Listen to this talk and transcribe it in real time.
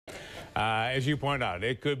As you point out,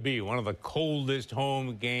 it could be one of the coldest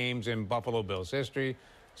home games in Buffalo Bills history.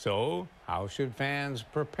 So how should fans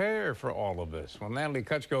prepare for all of this? Well, Natalie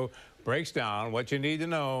Kutchko breaks down what you need to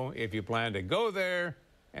know if you plan to go there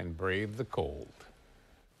and brave the cold.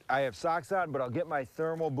 I have socks on, but I'll get my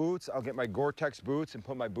thermal boots. I'll get my Gore-Tex boots and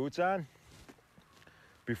put my boots on.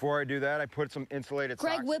 Before I do that, I put some insulated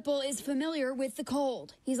socks. Craig Whipple is familiar with the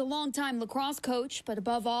cold. He's a longtime lacrosse coach, but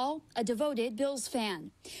above all, a devoted Bills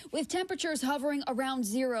fan. With temperatures hovering around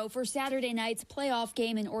 0 for Saturday night's playoff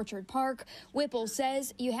game in Orchard Park, Whipple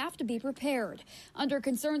says you have to be prepared. Under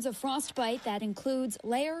concerns of frostbite, that includes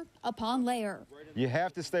layer upon layer. You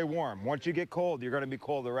have to stay warm. Once you get cold, you're going to be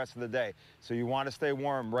cold the rest of the day. So you want to stay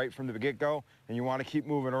warm right from the get-go, and you want to keep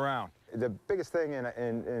moving around. The biggest thing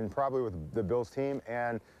in probably with the Bills team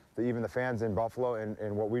and even the fans in Buffalo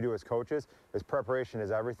and what we do as coaches is preparation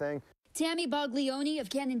is everything. Tammy Boglione of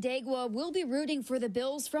Canandaigua will be rooting for the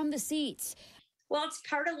Bills from the seats. Well, it's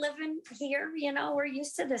part of living here. You know, we're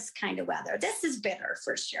used to this kind of weather. This is bitter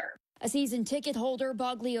for sure. A season ticket holder,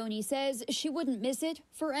 Boglione says she wouldn't miss it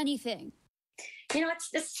for anything. You know,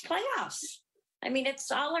 it's playoffs. I mean,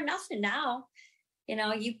 it's all or nothing now. You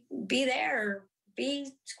know, you be there or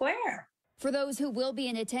be square. For those who will be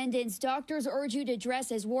in attendance, doctors urge you to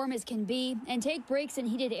dress as warm as can be and take breaks in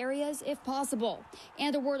heated areas if possible.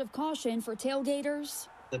 And a word of caution for tailgaters.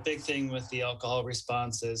 The big thing with the alcohol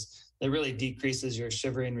response is it really decreases your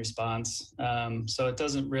shivering response. So it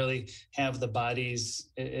doesn't really have the body's,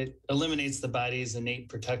 it eliminates the body's innate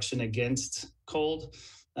protection against cold.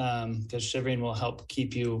 Because shivering will help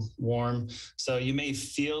keep you warm. So you may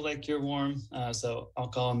feel like you're warm, so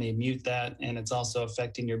alcohol may mute that, and it's also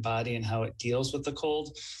affecting your body and how it deals with the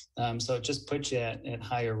cold. So it just puts you at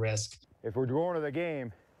higher risk. If we're going to the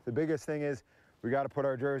game, the biggest thing is we got to put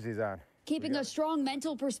our jerseys on. Keeping a strong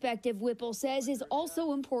mental perspective, Whipple says, is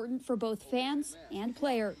also important for both fans and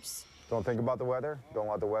players. Don't think about the weather. Don't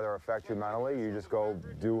let the weather affect you mentally. You just go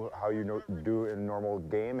do how you do in a normal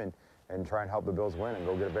game and try and help the Bills win and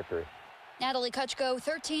go get a victory. Natalie Kutchko,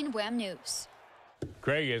 13 WHAM News.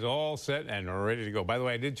 Craig is all set and ready to go. By the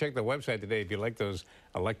way, I did check the website today. If you like those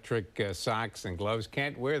electric socks and gloves,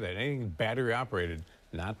 can't wear that. Anything battery operated,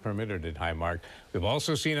 not permitted at Highmark. We've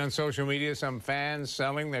also seen on social media some fans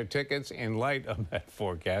selling their tickets in light of that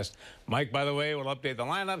forecast. Mike, by the way, will update the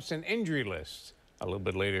lineups and injury lists a little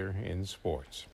bit later in sports.